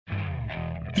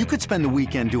You could spend the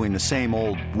weekend doing the same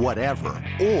old whatever,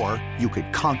 or you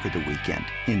could conquer the weekend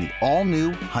in the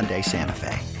all-new Hyundai Santa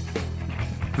Fe.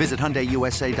 Visit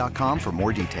HyundaiUSA.com for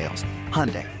more details.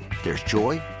 Hyundai, there's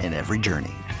joy in every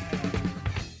journey.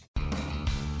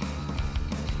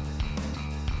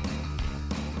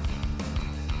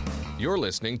 You're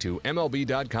listening to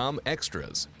MLB.com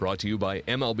Extras, brought to you by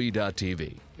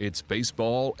MLB.tv. It's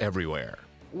baseball everywhere.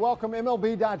 Welcome,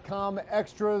 MLB.com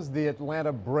Extras, the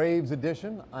Atlanta Braves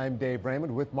edition. I'm Dave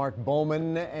Raymond with Mark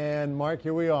Bowman. And Mark,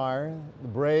 here we are. The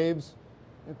Braves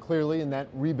clearly in that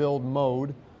rebuild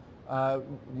mode.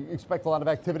 You expect a lot of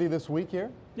activity this week here?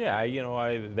 Yeah,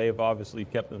 they've obviously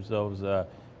kept themselves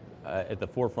at the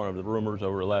forefront of the rumors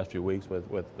over the last few weeks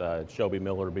with Shelby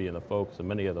Miller being the focus of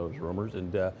many of those rumors.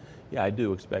 And I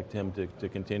do expect him to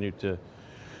continue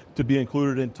to be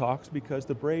included in talks because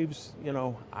the Braves,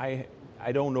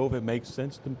 I don't know if it makes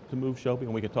sense to move Shelby,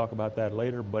 and we can talk about that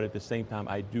later, but at the same time,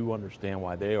 I do understand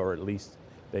why they are, at least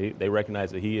they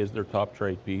recognize that he is their top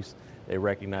trade piece. They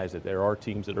recognize that there are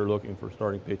teams that are looking for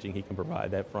starting pitching. He can provide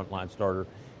that frontline starter.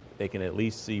 They can at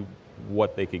least see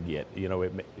what they could get.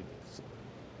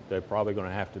 They're probably going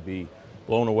to have to be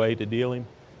blown away to deal him.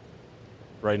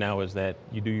 Right now is that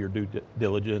you do your due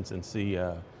diligence and see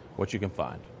what you can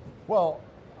find. Well,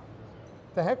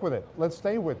 to heck with it. Let's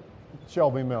stay with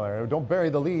Shelby Miller. Don't bury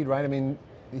the lead, right? I mean,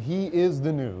 he is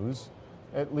the news,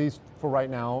 at least for right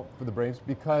now, for the Braves,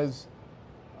 because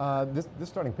this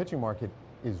starting pitching market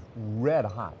is red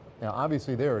hot. Now,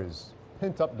 obviously, there is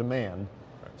pent-up demand.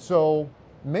 Right. So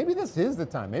maybe this is the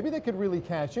time. Maybe they could really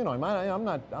cash in on him.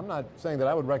 I'm not saying that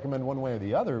I would recommend one way or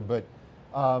the other, but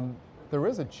there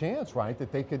is a chance, right,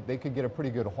 that they could get a pretty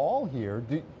good haul here.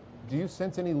 Do you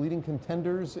sense any leading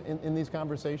contenders in these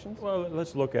conversations? Well,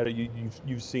 let's look at it.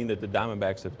 You've seen that the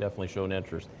Diamondbacks have definitely shown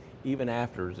interest, even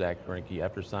after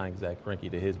signing Zach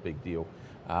Greinke to his big deal.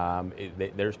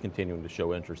 They're continuing to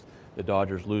show interest. The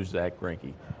Dodgers lose Zach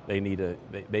Greinke. They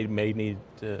may need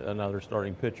another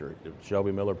starting pitcher. If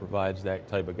Shelby Miller provides that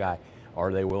type of guy,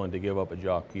 are they willing to give up a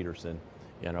Jock Peterson,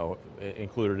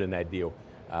 included in that deal?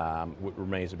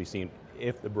 Remains to be seen.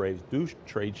 If the Braves do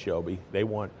trade Shelby, they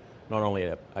want not only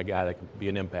a guy that can be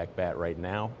an impact bat right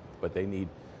now, but they need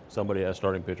somebody, a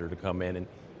starting pitcher, to come in and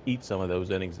eat some of those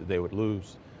innings that they would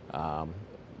lose,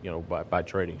 by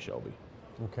trading Shelby.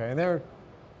 Okay, and they're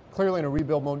clearly in a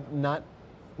rebuild mode, not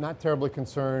terribly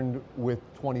concerned with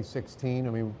 2016. I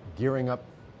mean, gearing up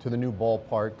to the new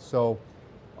ballpark. So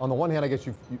on the one hand, I guess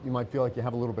you might feel like you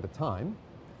have a little bit of time.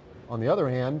 On the other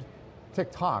hand,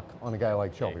 tick-tock on a guy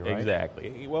like Shelby, right?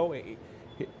 Exactly. Well,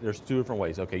 there's two different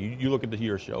ways. Okay, you look at the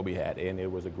year Shelby had, and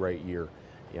it was a great year.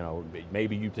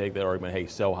 Maybe you take that argument, hey,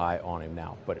 sell high on him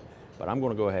now. But I'm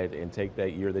going to go ahead and take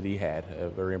that year that he had, a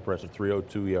very impressive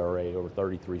 3.02 ERA over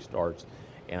 33 starts,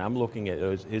 and I'm looking at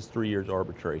his 3 years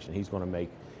arbitration. He's going to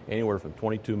make anywhere from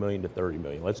 $22 million to $30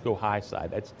 million. Let's go high side.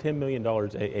 That's $10 million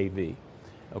AAV.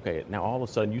 Okay, now all of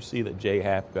a sudden you see that Jay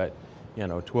Happ got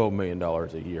 $12 million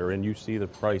a year, and you see the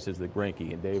prices that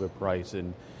Greinke and David Price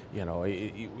and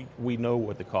we know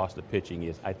what the cost of pitching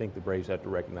is. I think the Braves have to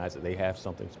recognize that they have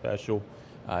something special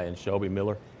in Shelby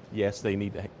Miller. Yes, they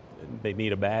need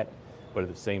a bat, but at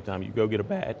the same time, you go get a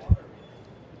bat,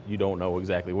 you don't know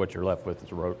exactly what you're left with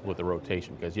the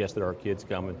rotation. Because yes, there are kids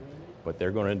coming, but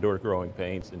they're going to endure growing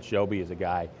pains. And Shelby is a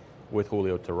guy with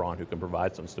Julio Teheran who can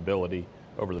provide some stability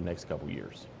over the next couple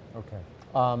years.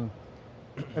 Okay.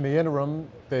 In the interim,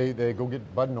 they go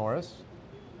get Bud Norris.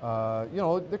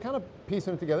 They're kind of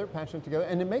piecing it together, patching it together,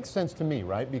 and it makes sense to me,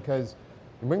 right? Because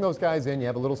you bring those guys in, you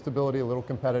have a little stability, a little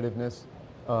competitiveness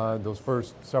those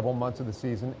first several months of the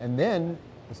season, and then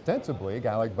ostensibly a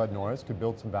guy like Bud Norris could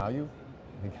build some value.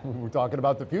 We're talking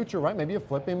about the future, right? Maybe you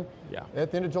flip him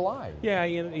at the end of July. Yeah,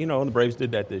 and the Braves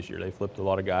did that this year. They flipped a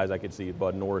lot of guys. I could see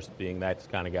Bud Norris being that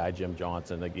kind of guy. Jim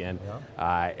Johnson again,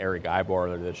 Eric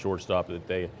Ibar, the shortstop that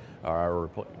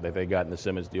they got in the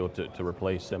Simmons deal to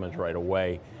replace Simmons right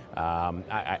away.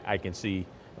 I can see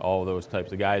all those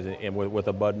types of guys, and with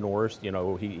a Bud Norris,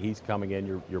 he's coming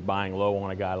in. You're buying low on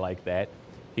a guy like that.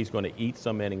 He's going to eat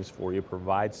some innings for you,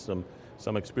 provide some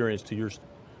experience to your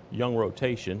young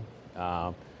rotation.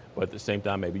 But at the same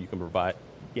time, maybe you can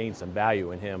gain some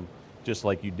value in him, just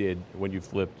like you did when you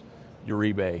flipped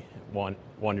Uribe, Juan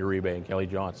Uribe and Kelly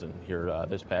Johnson here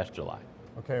this past July.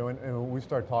 Okay, when we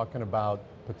start talking about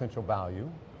potential value,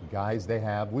 guys they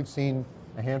have, we've seen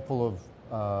a handful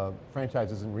of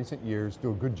franchises in recent years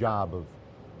do a good job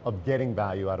of getting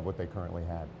value out of what they currently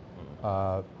had.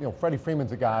 Freddie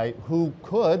Freeman's a guy who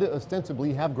could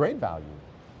ostensibly have great value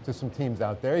to some teams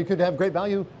out there. He could have great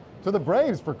value to the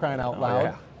Braves, for crying out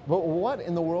loud. But what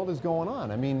in the world is going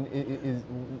on? I mean,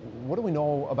 what do we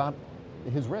know about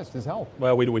his wrist, his health?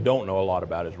 Well, we don't know a lot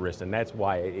about his wrist, and that's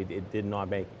why it did not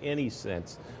make any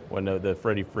sense when the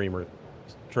Freddie Freeman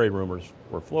trade rumors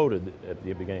were floated at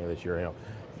the beginning of this year. You know,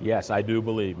 yes, I do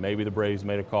believe maybe the Braves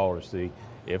made a call to see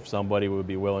if somebody would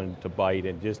be willing to bite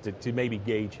and just to maybe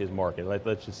gauge his market.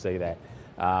 Let's just say that.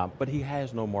 But he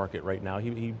has no market right now.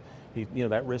 He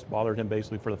that wrist bothered him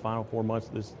basically for the final 4 months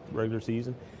of this regular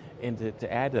season. And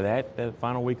to add to that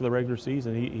final week of the regular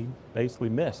season, he basically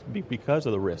missed because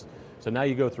of the wrist. So now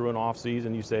you go through an off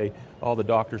season, you say, oh, the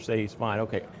doctors say he's fine.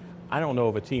 Okay, I don't know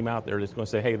of a team out there that's going to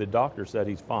say, hey, the doctor said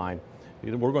he's fine.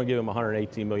 We're going to give him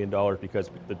 $118 million because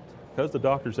the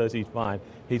doctor says he's fine,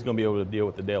 he's going to be able to deal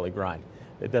with the daily grind.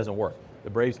 It doesn't work.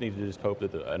 The Braves need to just hope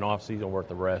that an off season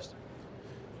worth of rest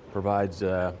provides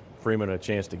Freeman a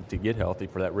chance to get healthy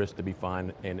for that wrist to be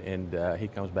fine, and he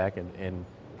comes back and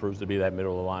proves to be that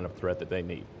middle of the lineup threat that they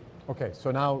need. Okay,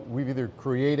 so now we've either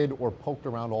created or poked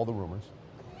around all the rumors.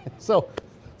 so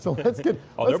let's get.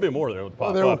 There'll be more that will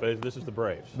pop up. This is the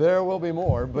Braves. There will be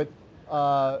more, but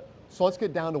so let's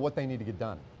get down to what they need to get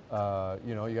done.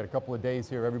 You got a couple of days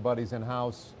here. Everybody's in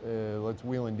house. Let's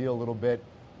wheel and deal a little bit.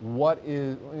 What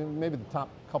is maybe the top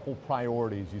couple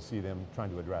priorities you see them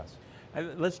trying to address?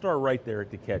 Let's start right there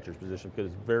at the catcher's position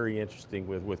because it's very interesting.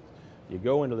 With you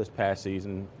go into this past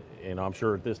season. And I'm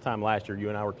sure at this time last year, you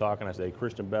and I were talking, I said,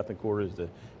 Christian Bethancourt is the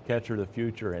catcher of the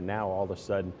future, and now all of a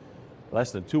sudden,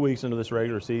 less than 2 weeks into this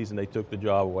regular season, they took the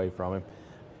job away from him.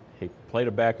 He played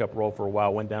a backup role for a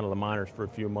while, went down to the minors for a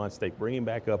few months. They bring him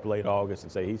back up late August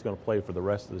and say he's going to play for the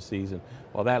rest of the season.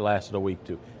 Well, that lasted a week,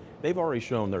 too. They've already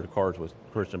shown their cards with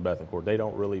Christian Bethancourt. They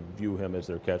don't really view him as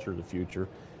their catcher of the future.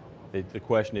 The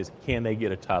question is, can they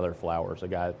get a Tyler Flowers, a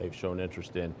guy that they've shown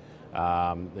interest in,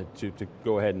 to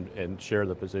go ahead and share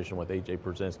the position with A.J.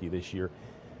 Pierzynski this year?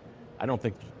 I don't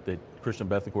think that Christian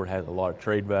Bethancourt has a lot of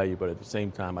trade value, but at the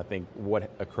same time, I think what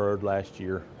occurred last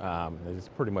year has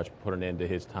pretty much put an end to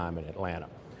his time in Atlanta.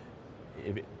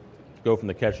 Go from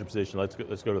the catcher position, let's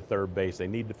go to third base. They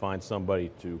need to find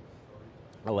somebody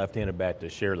a left-handed bat to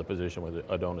share the position with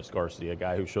Adonis Garcia, a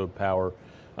guy who showed power,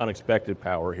 unexpected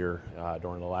power here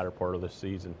during the latter part of the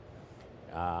season.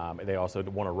 They also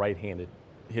want a right-handed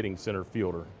hitting center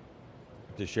fielder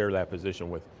to share that position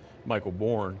with Michael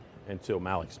Bourne until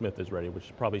Malik Smith is ready, which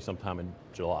is probably sometime in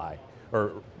July,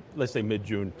 or let's say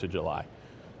mid-June to July.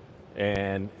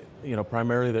 And,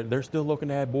 primarily they're still looking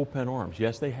to add bullpen arms.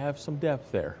 Yes, they have some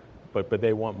depth there, but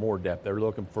they want more depth. They're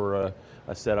looking for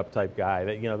a setup type guy.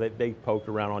 They poked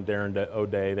around on Darren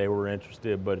O'Day. They were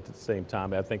interested, but at the same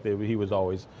time, I think he was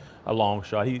always a long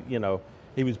shot.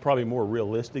 He was probably more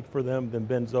realistic for them than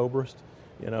Ben Zobrist.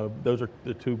 Those are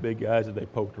the two big guys that they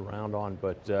poked around on.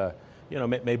 But,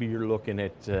 maybe you're looking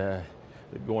at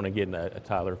going and getting a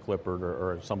Tyler Clippard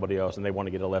or somebody else, and they want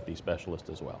to get a lefty specialist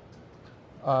as well.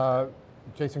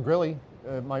 Jason Grilli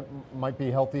might be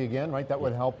healthy again, right? That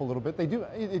would help a little bit. They do.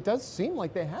 It does seem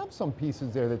like they have some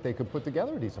pieces there that they could put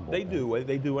together a decent bullpen.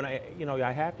 They do, and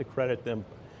I have to credit them.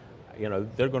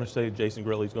 They're going to say Jason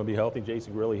Grilli's going to be healthy.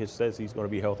 Jason Grilli says he's going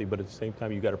to be healthy, but at the same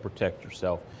time, you got to protect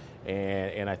yourself,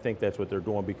 and I think that's what they're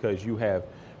doing because you have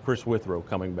Chris Withrow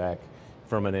coming back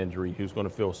from an injury who's going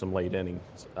to fill some late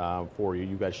innings for you.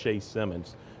 You got Shea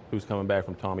Simmons who's coming back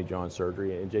from Tommy John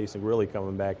surgery, and Jason Grilli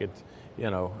coming back at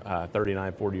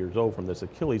 39, 40 years old from this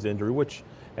Achilles injury, which,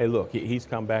 hey, look, he's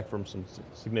come back from some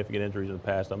significant injuries in the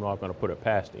past. I'm not going to put it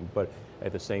past him, but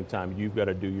at the same time, you've got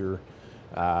to do your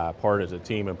part as a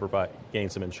team and gain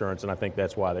some insurance, and I think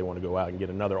that's why they want to go out and get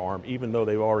another arm, even though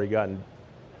they've already gotten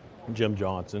Jim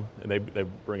Johnson, and they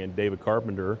bring in David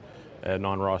Carpenter as a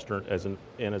non-roster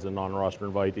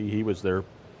invitee. He was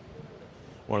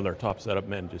one of their top setup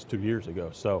men just 2 years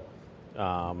ago. So,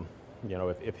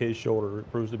 if his shoulder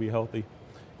proves to be healthy,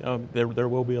 there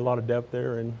will be a lot of depth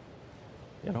there, and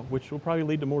which will probably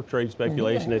lead to more trade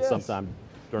speculation at some time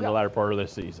during the latter part of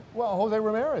this season. Well, Jose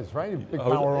Ramirez, right? Big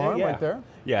power arm right there.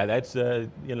 Yeah, that's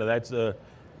that's a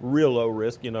real low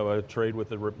risk. A trade with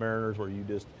the Mariners where you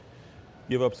just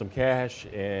give up some cash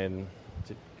and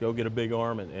to go get a big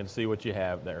arm and see what you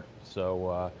have there.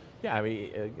 So,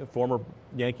 a former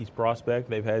Yankees prospect.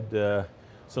 They've had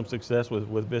some success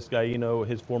with Vizcaino,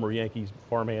 his former Yankees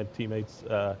farmhand teammates,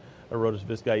 Arodys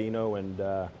Vizcaino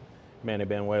and Manny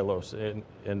Banuelos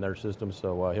in their system.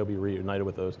 So he'll be reunited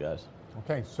with those guys.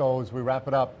 Okay, so as we wrap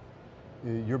it up,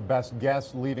 your best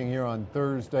guess leaving here on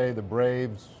Thursday, the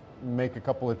Braves make a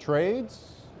couple of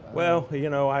trades? Well,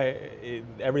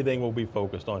 everything will be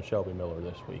focused on Shelby Miller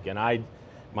this week. And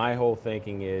my whole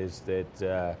thinking is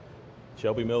that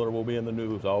Shelby Miller will be in the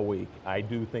news all week. I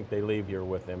do think they leave here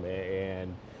with him.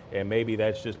 And, And maybe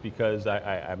that's just because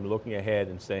I'm looking ahead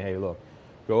and saying, hey, look,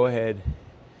 go ahead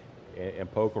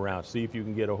and poke around. See if you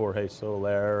can get a Jorge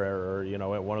Soler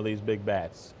or one of these big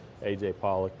bats, A.J.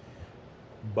 Pollock.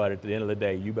 But at the end of the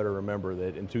day, you better remember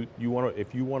that if you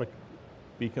want to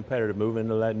be competitive moving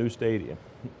into that new stadium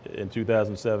in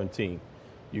 2017,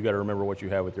 you got to remember what you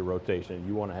have with your rotation.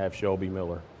 You want to have Shelby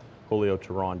Miller, Julio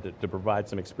Teheran to provide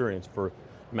some experience for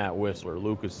Matt Whistler,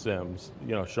 Lucas Sims,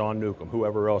 Sean Newcomb,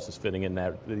 whoever else is fitting in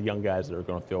the young guys that are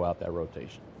going to fill out that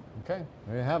rotation. Okay,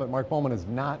 there you have it. Mark Bowman is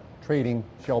not trading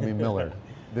Shelby Miller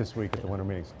this week at the winter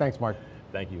meetings. Thanks, Mark.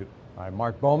 Thank you. All right,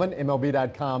 Mark Bowman,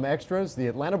 MLB.com Extras, the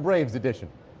Atlanta Braves edition.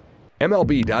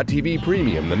 MLB.tv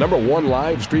Premium, the #1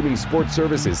 live streaming sports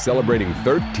service, is celebrating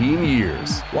 13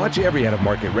 years. Watch every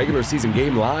out-of-market regular season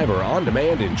game live or on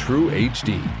demand in true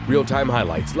HD. Real-time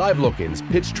highlights, live look-ins,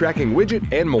 pitch tracking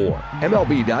widget, and more.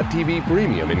 MLB.tv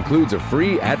Premium includes a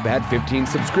free At-Bat 15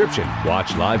 subscription.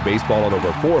 Watch live baseball on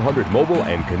over 400 mobile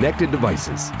and connected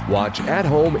devices. Watch at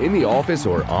home, in the office,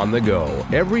 or on the go,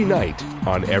 every night,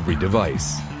 on every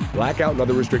device. Blackout and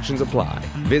other restrictions apply.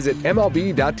 Visit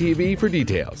MLB.tv for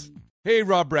details. Hey,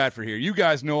 Rob Bradford here. You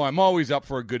guys know I'm always up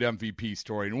for a good MVP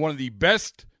story, and one of the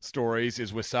best stories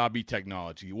is Wasabi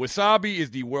Technology. Wasabi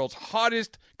is the world's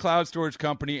hottest cloud storage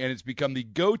company, and it's become the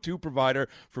go-to provider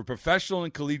for professional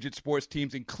and collegiate sports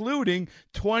teams, including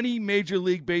 20 Major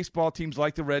League Baseball teams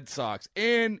like the Red Sox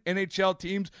and NHL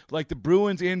teams like the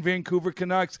Bruins and Vancouver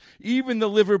Canucks. Even the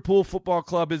Liverpool Football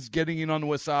Club is getting in on the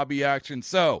Wasabi action.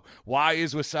 So, why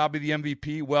is Wasabi the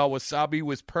MVP? Well, Wasabi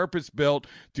was purpose-built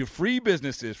to free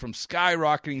businesses from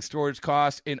skyrocketing storage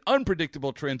costs and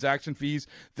unpredictable transaction fees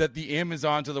that the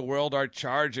Amazons of the world are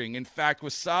charging. In fact,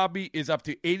 Wasabi is up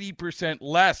to 80%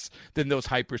 less than those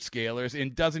hyperscalers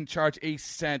and doesn't charge a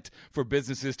cent for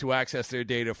businesses to access their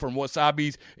data. From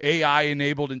Wasabi's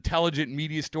AI-enabled intelligent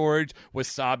media storage,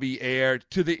 Wasabi Air,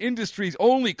 to the industry's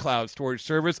only cloud storage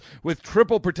service with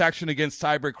triple protection against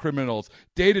cyber criminals,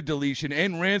 data deletion,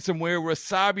 and ransomware,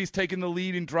 Wasabi's taken the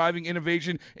lead in driving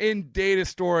innovation in data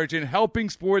storage and helping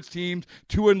sports teams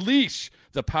to unleash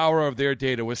the power of their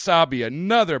data. Wasabi,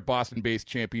 another Boston-based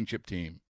championship team.